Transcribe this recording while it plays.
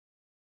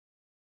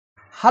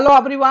Hello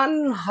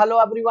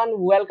everyone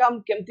welcome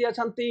केमती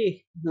अछंती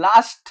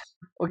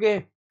okay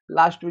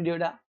last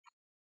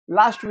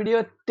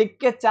video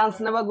टिके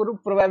chance नेबा गुरु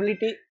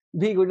प्रोबेबिलिटी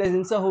भी गुडे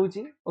जिंस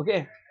होउची ओके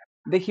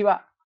देखिबा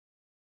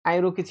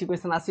आइरो किछि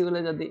क्वेश्चन आसी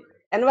गले जदी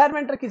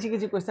एनवायरनमेंट रे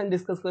किछि क्वेश्चन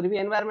डिस्कस करबी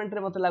एनवायरनमेंट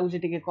रे मते लागुची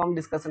टिके कम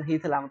डिस्कशन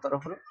हिथला हम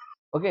तरफ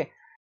ओके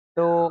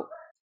तो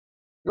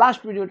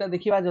लास्ट वीडियोटा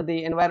देखिबा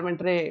जदी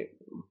एनवायरनमेंट रे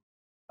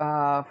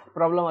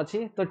प्रॉब्लम अच्छी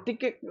तो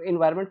टिके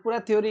एनवायरनमेंट पूरा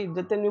थ्योरी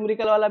जते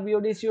न्यूमेरिकल वाला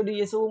बीओडी सीओडी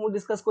ये सब मु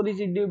डिस्कस करी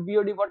छी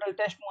बीओडी बॉटल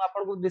टेस्ट मु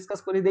आपन को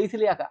डिस्कस करी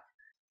देइथिली आका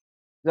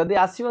जदी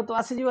आसीबो तो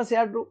आसी जीवो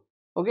शेयर टू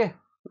ओके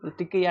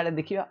टिके याडे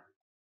देखिबा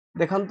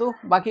देखंतु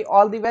बाकी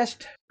all the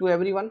best to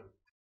everyone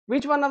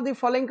which one of the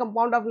following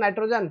compound of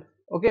nitrogen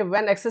okay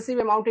when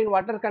excessive amount in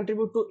water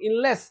contribute to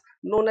illness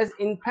known as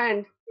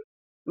infant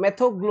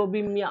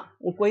मेथोग्लोबिमिया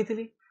मु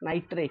कहिथिली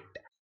nitrate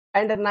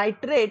and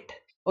nitrate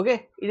okay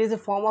it is a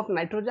form of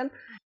nitrogen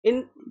in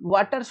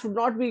water should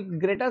not be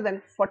greater than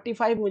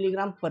 45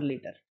 milligram per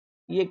liter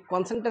ये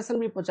concentration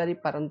भी पचारी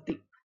पारंती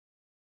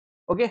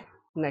okay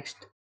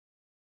next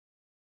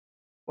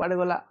what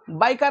gola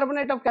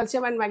bicarbonate of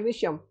calcium and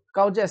magnesium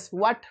causes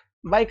what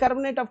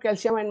bicarbonate of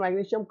calcium and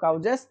magnesium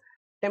causes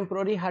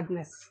temporary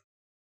hardness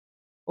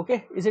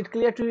okay is it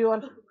clear to you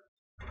all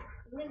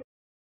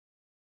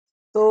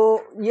तो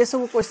ये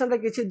सब question रे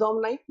किछि दम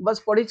नाही बस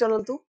पढ़ी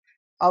चलंतु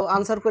आउ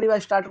आंसर करवा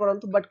स्टार्ट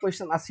करंतु बट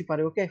क्वेश्चन आसी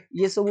पारे ओके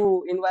ये सब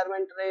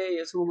एनवायरनमेंट रे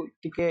ये सब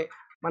टिके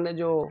माने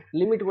जो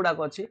लिमिट गुडा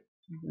को अछि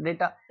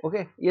डेटा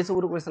ओके ये सब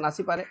क्वेश्चन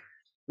आसी पारे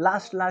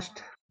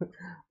लास्ट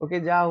ओके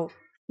जाओ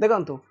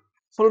देखंतु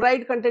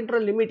फ्लोराइड कंटेंट रो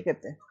लिमिट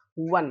केते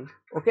 1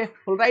 ओके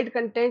फ्लोराइड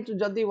कंटेंट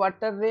जदी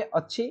वाटर रे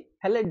अछि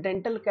हेले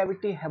डेंटल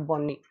कैविटी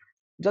हेबनी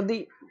जदी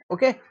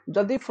ओके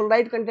जदी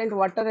फ्लोराइड कंटेंट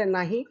वाटर रे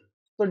नाही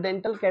तो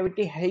डेंटल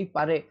कैविटी हेई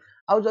पारे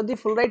आउ जदी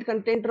fluoride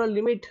content row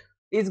limit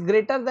is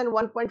greater than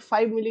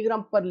 1.5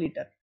 milligram per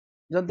liter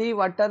जदि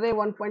वाटर रे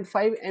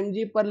 1.5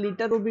 mg per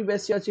liter उ भी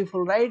बेसी अछि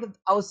फ्लोराइड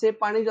आ से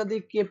पानी जदि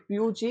के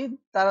पिउची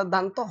तार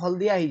दांत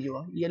हल्दिया ही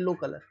जिवो येलो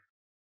कलर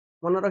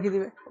मन रखि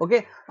दिबे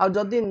ओके आ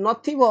जदि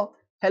नथिबो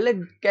हेले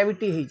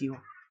कैविटी ही जिवो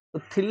तो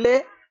थिले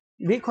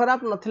भी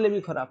खराब नथिले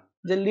भी खराब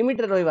जे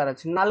लिमिट रे रहिबार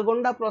अछि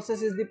Nalgonda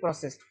process is the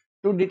process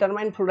to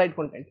determine fluoride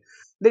content.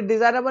 The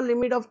desirable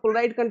limit of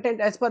fluoride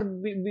content as per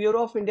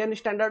Bureau of Indian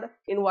Standard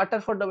in water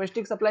for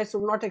domestic supply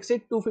should not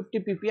exceed 250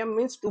 ppm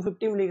means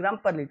 250 milligram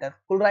per liter.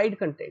 Fluoride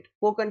content,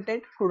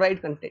 co-content,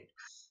 fluoride content.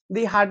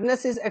 The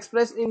hardness is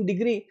expressed in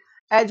degree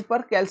as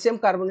per calcium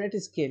carbonate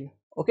scale.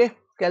 Okay,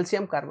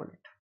 calcium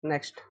carbonate.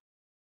 Next.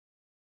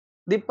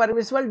 The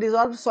permissible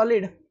dissolved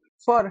solid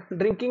for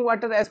drinking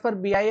water as per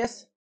BIS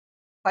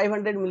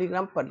 500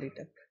 milligram per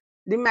liter.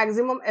 The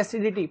maximum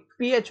acidity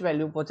pH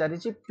value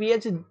पचारी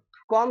pH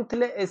कम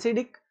थिले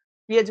acidic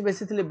pH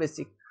बेसी थिले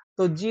basic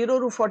तो 0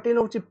 रु 14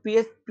 होची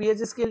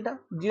pH scale टा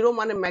 0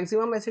 माने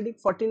maximum acidic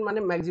 14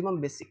 माने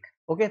maximum basic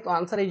okay तो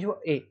answer is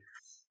a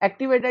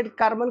activated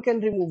carbon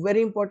can remove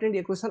very important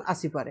ये क्वेश्चन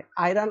आसी पारे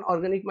आयरन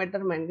ऑर्गेनिक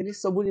मैटर मैंगनीज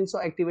सब जिंस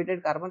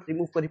एक्टिवेटेड कार्बन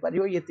रिमूव करि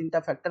पारियो ये तीनटा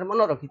फैक्टर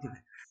मन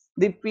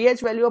रखिथिबे the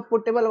pH value of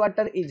potable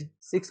water is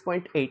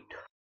 6.8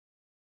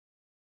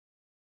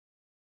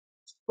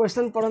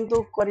 question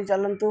पढ़ंतु करि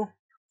चलंतु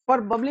for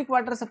public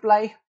water supply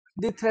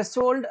the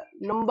threshold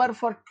number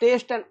for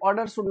taste and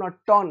odor should not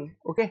ton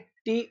okay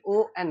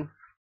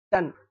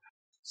ton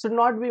should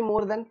not be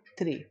more than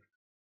 3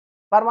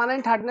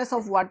 permanent hardness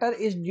of water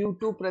is due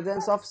to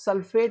presence of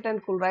sulfate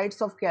and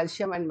chlorides of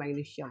calcium and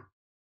magnesium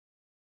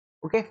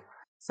okay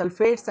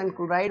sulfates and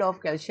chloride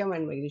of calcium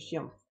and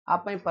magnesium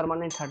आप में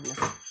permanent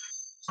hardness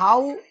how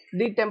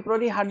the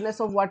temporary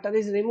hardness of water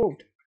is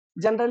removed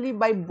generally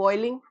by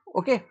boiling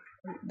okay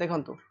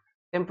देखंतु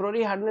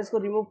temporary hardness को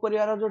remove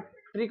करिवार जो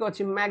trick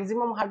अछि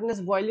maximum hardness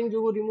boiling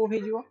जो remove हे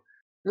जिवो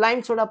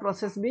lime soda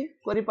process भी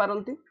करि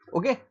पारंती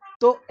ओके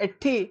तो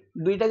एठी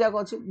दुईटा जाक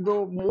अछि दो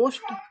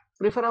most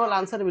preferable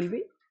answer will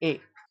be A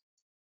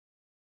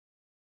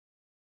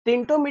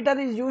Tintometer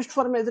is used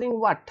for measuring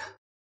what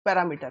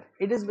parameter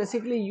it is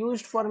basically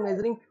used for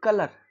measuring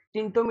color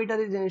Tintometer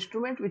is an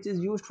instrument which is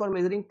used for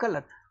measuring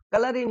color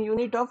in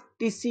unit of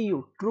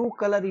TCU true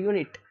color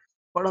unit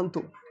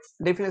पढंतु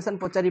definition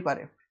पचारि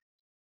पारे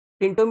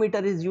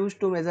Tintometer is used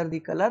to measure the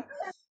color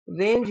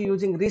range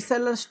using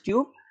reseller's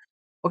tube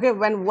okay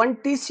when one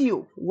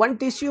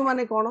tcu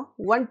माने कोन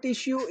one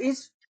tcu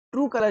is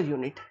true color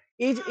unit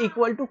is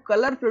equal to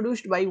color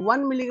produced by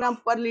 1 milligram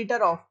per liter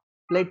of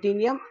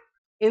platinum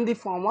in the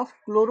form of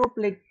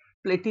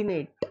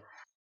chloroplatinate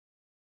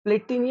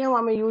platinum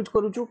आमे use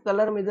करूछु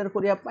colour major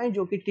करिया पई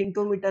जो कि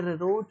टिंटोमीटर रे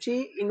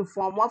रोची in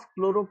form of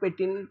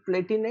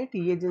chloroplatinate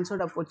ये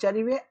जिंसोटा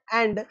पचारिबे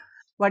and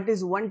what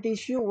is one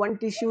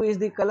tissue is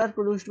the color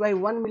produced by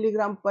 1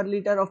 milligram per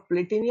liter of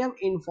platinum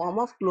in form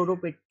of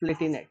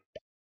chloroplatinate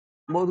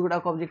बहुत गुडा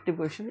objective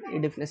question ये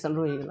definition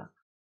रो हेगला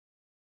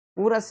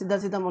पूरा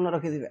सीधा मन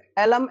रखि दिबे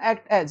alum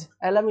act as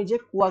alum is a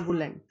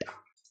coagulant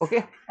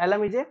okay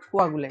alum is a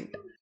coagulant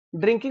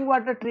drinking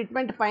water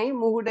treatment पाई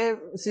मु गुटे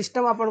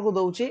system आपन को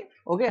दउची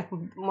ओके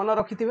मन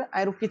रखिथिबे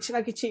आरो किछि ना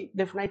किछि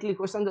डेफिनेटली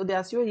क्वेश्चन जदी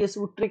आसीबो ये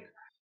सब ट्रिक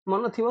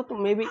मन थी तो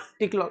मे भी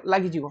टिक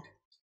लगी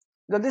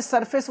जदि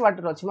सरफेस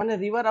वाटर अच्छी माने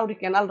रिवर आउरी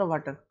केनाल रो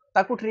वाटर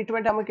ताकू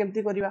ट्रीटमेंट हम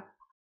केमती करिवा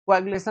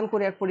कोआगुलेशन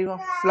करिया पड़िबो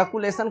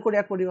फ्लकुलेशन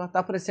करिया पड़िबो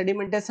तापर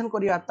सेडिमेंटेशन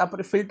करिया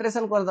तापर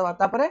फिल्ट्रेशन कर दवा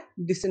तापर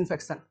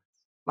डिसइंफेक्शन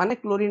माने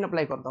क्लोरीन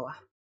अप्लाई कर दवा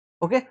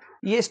ओके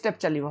ये step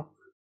चलिबो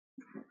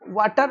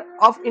water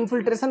of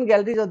infiltration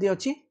gallery जदि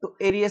अच्छी तो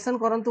एरिएशन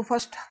करंतु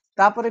फर्स्ट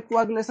तापर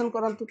कोआगुलेशन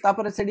करंतु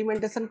तापर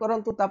सेडिमेंटेशन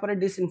करंतु तापर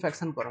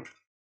डिसइंफेक्शन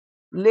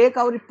करंतु लेक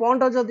आउरी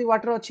पॉन्ड जदि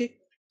वाटर अच्छी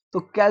तो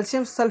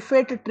कैल्शियम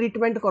सल्फेट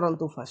ट्रीटमेंट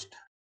करंतु first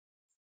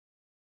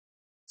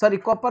sorry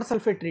copper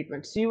sulphate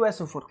treatment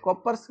CuSO4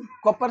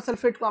 copper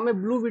sulphate को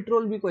हमें ब्लू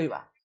विट्रोल भी कहवा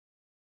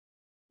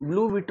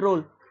ब्लू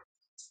विट्रोल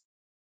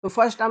तो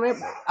फर्स्ट हमें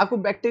आपको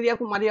बैक्टीरिया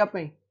को मारिया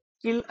पे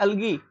किल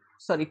अलगी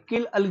सॉरी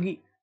किल अलगी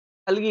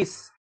अलगीस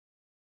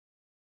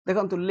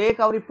देखो तो लेक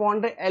आउरी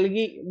पॉन्ड रे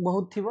एल्गी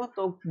बहुत थिबो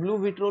तो ब्लू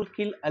विट्रोल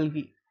किल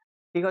अलगी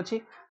ठीक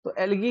अछि तो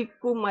एल्गी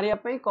को मारिया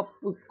पे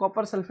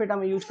कॉपर सल्फेट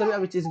हम यूज करबा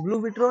व्हिच इज ब्लू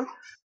विट्रोल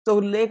तो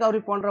लेक आउरी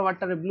पॉन्ड रे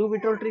वाटर रे ब्लू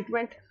विट्रोल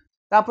ट्रीटमेंट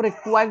तापर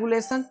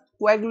coagulation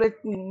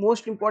कोआगुलेट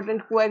most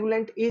important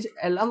coagulant is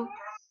alum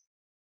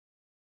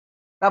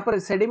तापर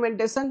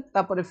सेडिमेंटेशन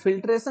तापर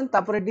फिल्ट्रेशन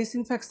तापर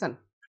डिसइंफेक्शन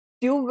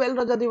ट्यूबवेल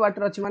रो जदी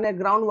वाटर अछि माने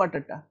ग्राउंड वाटर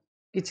टा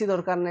किछि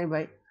दरकार नै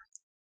भाई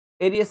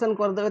एरिएशन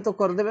कर देबे तो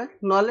कर देबे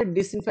नॉले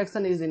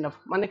डिसइंफेक्शन इज इनफ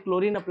माने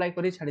क्लोरीन अप्लाई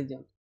करी छाड़ी दियो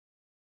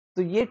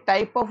तो ये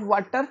type of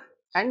water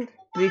and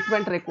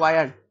treatment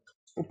required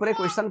ऊपर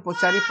question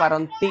पचारि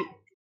पारंती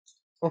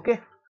okay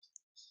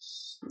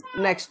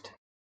next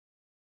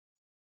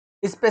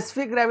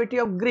specific gravity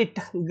of grit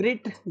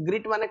grit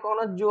grit माने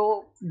कौन जो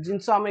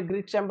जिनस हमें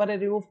ग्रिट चैम्बर रे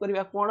रिमूव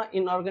करबा कौन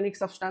इनऑर्गेनिक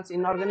सब्सटेंस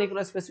इनऑर्गेनिक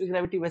रो स्पेसिफिक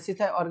ग्रेविटी बेसी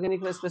थाए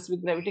ऑर्गेनिक रो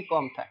स्पेसिफिक ग्रेविटी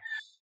कम थाए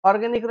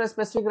ऑर्गेनिक रो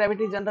specific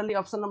gravity generally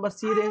option number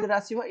C range रे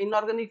आसीबो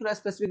inorganic row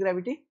specific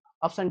gravity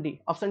option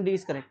D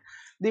is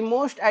correct the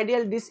most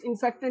ideal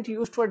disinfectant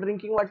used for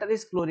drinking water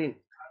is chlorine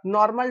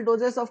normal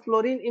doses of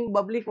chlorine in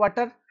public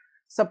water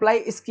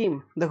supply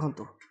scheme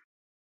देखंतु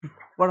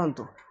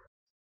पढंतु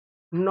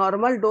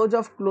normal dose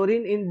of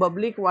chlorine in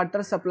public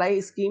water supply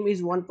scheme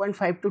is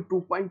 1.5 to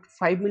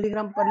 2.5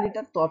 milligram per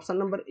liter तो option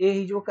number A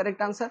ही जो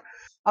correct answer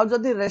अब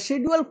जदि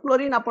residual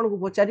chlorine आपन को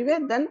पचारिबे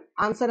then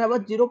answer हैबो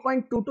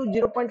 0.2 to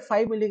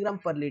 0.5 milligram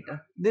per liter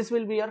this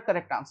will be your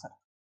correct answer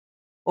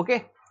okay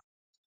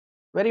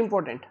very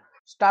important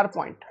star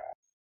point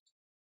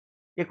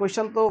ये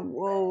question तो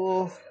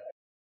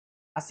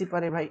आसी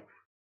पारे भाई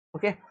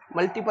ओके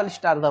मल्टीपल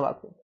स्टार दबा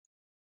को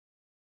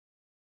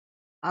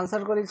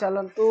आंसर करी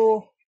चलंतु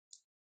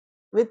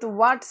with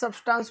what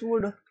substance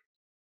would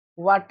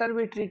water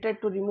be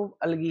treated to remove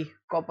algae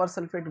copper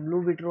sulfate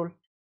blue vitriol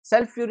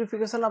self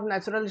purification of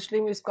natural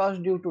stream is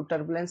caused due to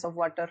turbulence of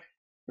water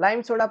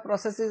lime soda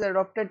process is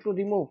adopted to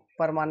remove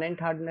permanent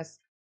hardness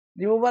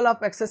removal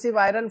of excessive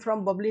iron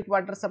from public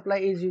water supply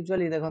is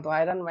usually देखो तो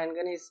iron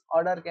manganese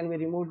order can be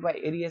removed by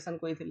aeration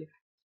कहिथिले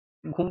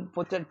घुम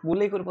पचार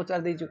बुले कर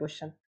पचार देछि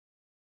question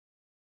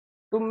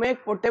to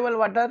make potable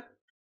water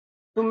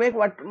to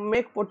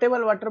make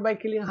potable water by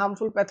killing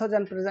harmful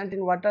pathogen present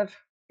in water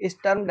is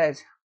termed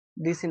as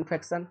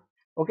disinfection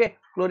okay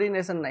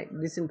chlorination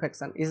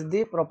disinfection is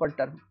the proper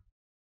term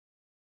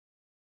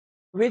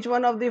which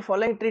one of the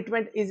following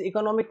treatment is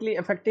economically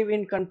effective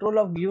in control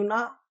of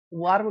guinea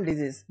worm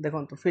disease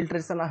देखो तो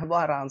filtration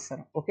हबार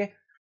answer okay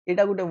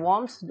एटा गुटे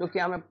worms जो कि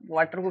हमें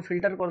water को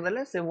filter कर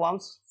देले से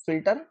worms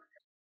फिल्टर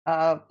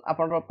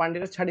आपण पानी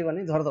रे छाडी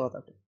बनी धर दबा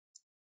ताको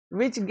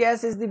which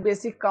gas is the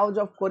basic cause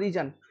of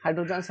corrosion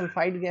hydrogen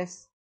sulfide gas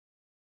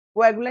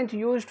coagulant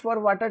used for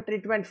water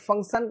treatment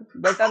function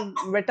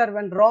better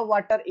when raw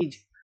water is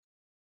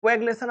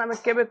coagulation हमें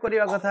केबे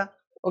करिवा कथा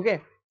ओके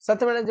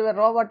सते बेले जब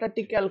raw water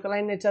टिके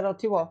अल्कलाइन नेचर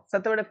अथिबो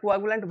सते बेले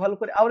coagulant भल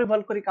करी आउरी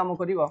भल करी काम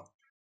करिवो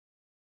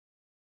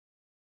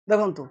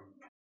देखंतु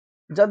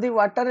जदि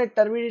वाटर रे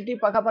टर्बिडिटी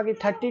पाखा पाखी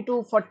 30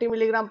 टू 40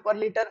 मिलीग्राम पर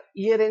लीटर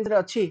ये रेंज रे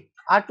अछि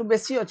आ टू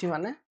बेसी अछि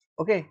माने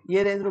ओके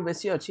ये रेंज रो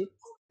बेसी अछि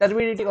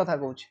टर्बिडिटी कथा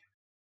कहूछ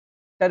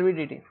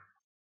turbidity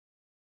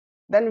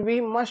then we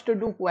must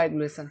do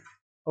coagulation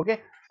okay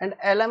and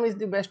alum is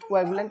the best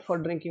coagulant for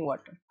drinking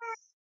water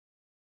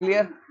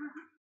clear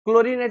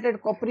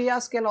chlorinated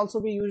coprias can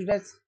also be used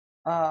as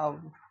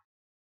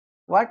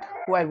what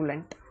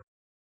coagulant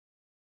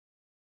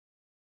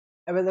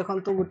एबे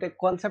देखंतु गुटे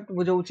concept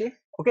बुझौची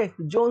okay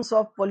zones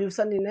of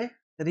pollution in a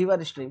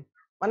river stream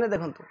माने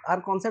देखंतु are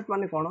concept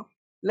माने कोन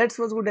let's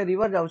suppose Gute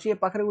river जाउची ए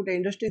पाखरे गुटे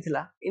industry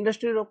थिला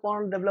industry रो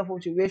कोन develop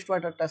होची waste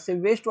water ता से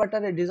वेस्ट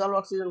वाटर रे डिसॉल्व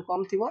ऑक्सीजन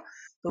कम थिबो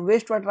तो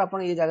वेस्ट वाटर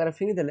आपण ये जगह रे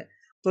फिनी देले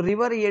तो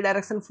रिवर ये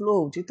डायरेक्शन फ्लो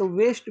होची तो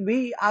वेस्ट भी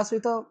आ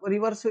सहित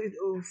रिवर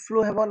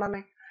फ्लो हेबो ना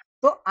नै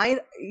तो आई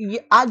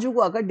ये आ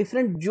जुगो अगर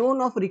डिफरेंट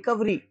जोन ऑफ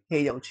रिकवरी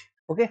हे जाउची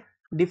okay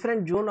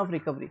different zone of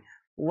recovery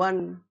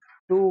 1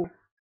 2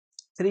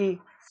 3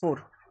 4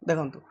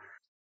 देखंतु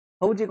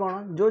होची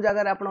कोन जो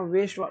जगह रे आपण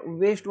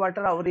वेस्ट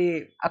वाटर और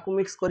आकु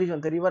मिक्स करी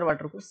जंते रिवर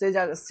वाटर को से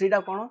जगह सीडा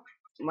कोन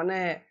माने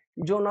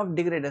जोन ऑफ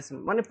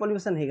डिग्रेडेशन माने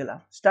पोल्यूशन हे गेला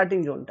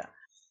स्टार्टिंग जोन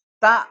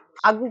ता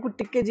आगु को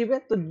टिके जिवे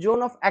तो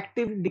जोन ऑफ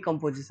एक्टिव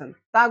डिकम्पोजिशन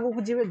ता आगु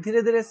को जिवे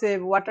धीरे धीरे से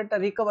वाटर टा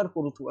रिकवर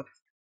करूथुवा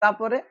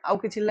तापरे आउ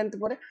किछि लेंथ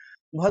परे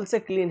भल से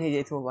क्लीन हे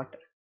जाइथो वाटर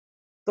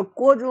तो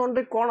को जोन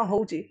रे कोन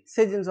होउची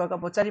से जिंस का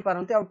पचारि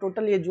पारंती और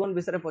टोटल ये जोन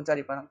विषय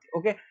पचारि पारंती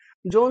okay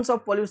zones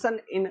of pollution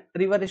in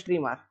river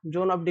stream are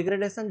zone of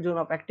degradation, zone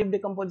of active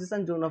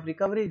decomposition, zone of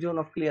recovery, zone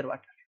of clear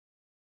water.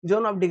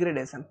 Zone of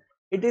degradation,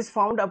 it is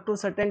found up to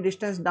certain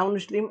distance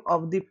downstream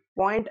of the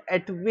point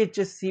at which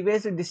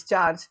sewage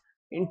discharge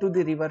into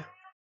the river.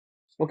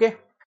 Okay,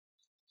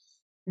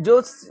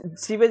 जो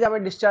sewage आम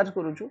discharge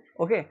करूँ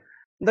okay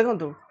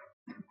देखो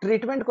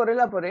treatment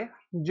करेला परे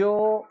जो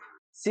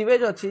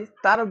sewage अच्छी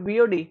तार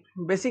BOD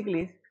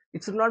basically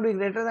it should not be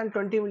greater than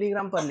 20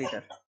 milligram पर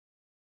litre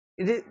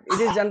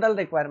it is general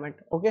requirement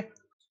okay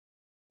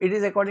it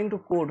is according to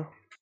code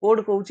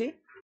कहूची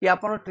कि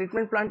आपण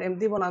ट्रीटमेंट प्लांट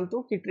एमती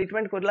बनातु कि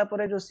ट्रीटमेंट करला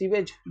परे जो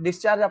सीवेज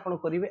डिस्चार्ज आपण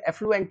करिवे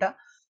एफ्लुएंटा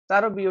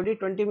तार बीओडी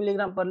 20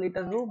 मिलीग्राम पर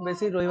लीटर रु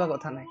बेसी रहिबा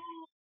कथा नै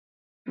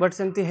बट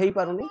सेमती हेई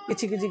पारुनी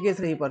किछि किछि केस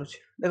रही पारुछ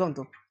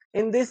देखंतु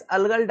in this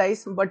algal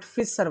dies but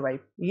fish survive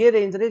ये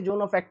रेंज रे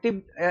zone of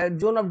active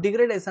zone of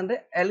degradation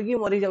रे एल्गी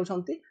मरि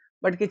जाउछंती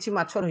बट किछि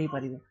माछ रही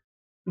पारिबे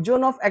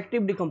zone of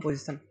active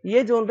decomposition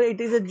ये zone रे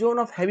it is a zone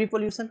of heavy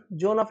pollution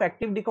zone of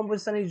active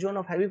decomposition is zone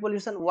of heavy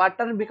pollution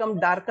water become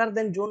darker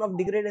than zone of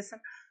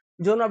degradation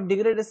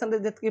रे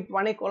जतकी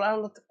पानी Cola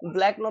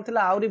black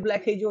नथिला आउरी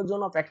black हे जो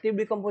zone of active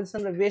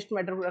decomposition रे waste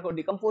matter गुडा को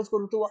decompose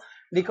करूथुवा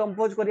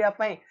decompose करिया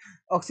पई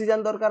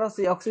oxygen दरकार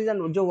से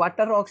ऑक्सीजन जो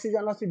वाटर रो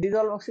ऑक्सीजन अछि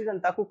डिसॉल्व ऑक्सीजन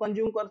ताकू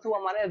कंज्यूम करथुवा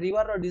माने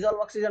रिवर रो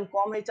डिसॉल्व ऑक्सीजन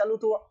कम हे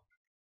चालुथुवा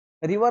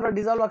रिवर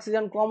डिसॉल्व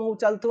ऑक्सीजन कम हो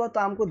चलता तो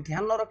हमको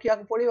ध्यान रखिया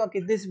पड़ेगा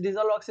कि this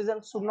dissolve oxygen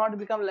should not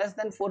become less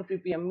than 4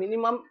 ppm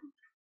minimum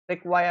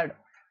required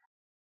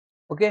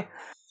okay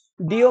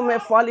DO may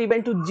fall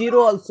even to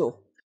zero also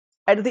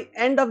at the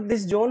end of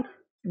this zone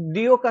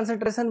DO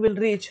concentration will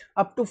reach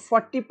up to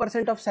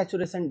 40% of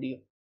saturation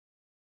DO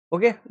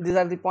okay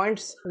these are the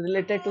points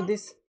related to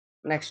this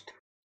next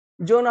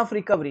zone of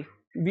recovery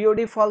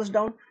BOD falls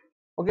down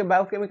okay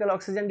biochemical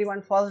oxygen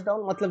demand falls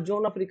down मतलब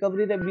zone of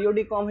recovery रे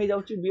BOD कम हे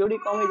जाउची BOD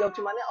कम हे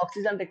जाउची माने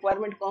oxygen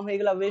requirement कम हे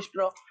गेला waste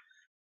row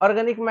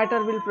organic matter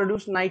will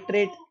produce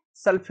nitrate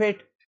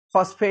sulphate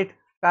phosphate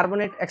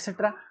carbonate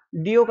etcetera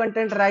DO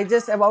content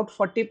rises about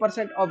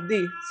 40% of the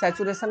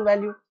saturation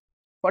value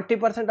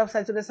 40% of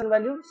saturation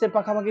value से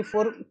पाखापाखि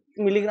 4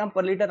 milligram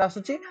पर litre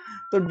आसुची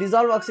तो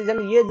dissolve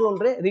oxygen ये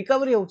जोन रे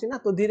रिकवरी होची ना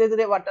तो धीरे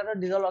धीरे वाटर रो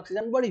डिसॉल्व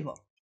ऑक्सीजन बढ़िबो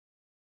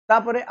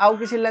तापरे आउ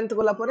किछि लेंथ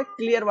गोला परे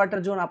क्लियर वाटर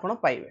जोन आपण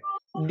पाइबे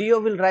DO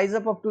will rise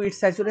up to its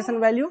saturation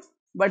value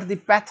but the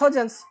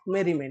pathogens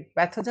may remain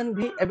pathogen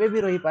भी एबे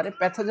भी रही पारे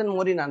pathogen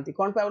मोरी नांती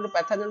कोन पे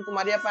pathogen को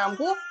मारिया पे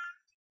हमको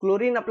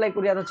क्लोरीन अप्लाई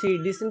करियार अछि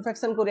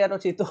डिसइंफेक्शन करियार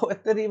अछि तो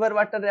एते रिवर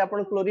वाटर रे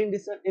आपण क्लोरीन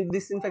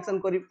डिसइंफेक्शन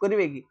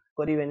करिवे की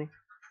करिवे नै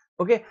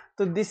ओके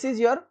तो this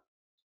is your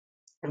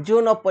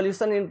zone of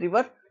pollution in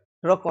river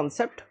row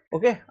concept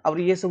okay और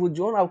ये सब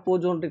जोन आ को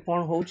जोन रे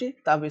कोन होउची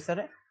ता विषय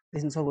रे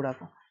जिंस गुडा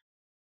को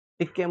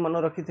टिके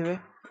मन रखिथिबे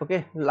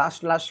ओके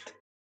लास्ट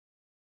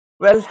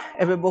वेल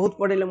एबे बहुत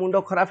पढ़िले मुंडो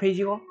खराब हे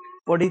जीवो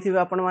पढ़िथिबे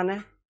आपण माने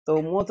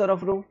तो मो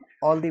तरफ रु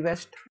ऑल द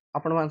बेस्ट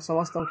आपण मान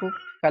समस्त को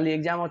काली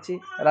एग्जाम अछि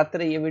रात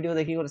रे ये वीडियो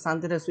देखि कर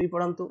शांति रे सुई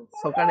पड़ंतु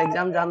सकाळ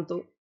एग्जाम जानतु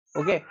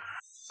ओके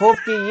होप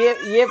कि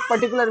ये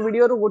पर्टिकुलर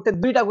वीडियो रु गोटे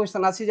दुईटा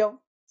क्वेश्चन आसी जाओ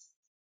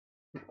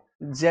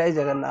जय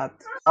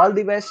Jagannath all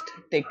the best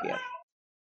take care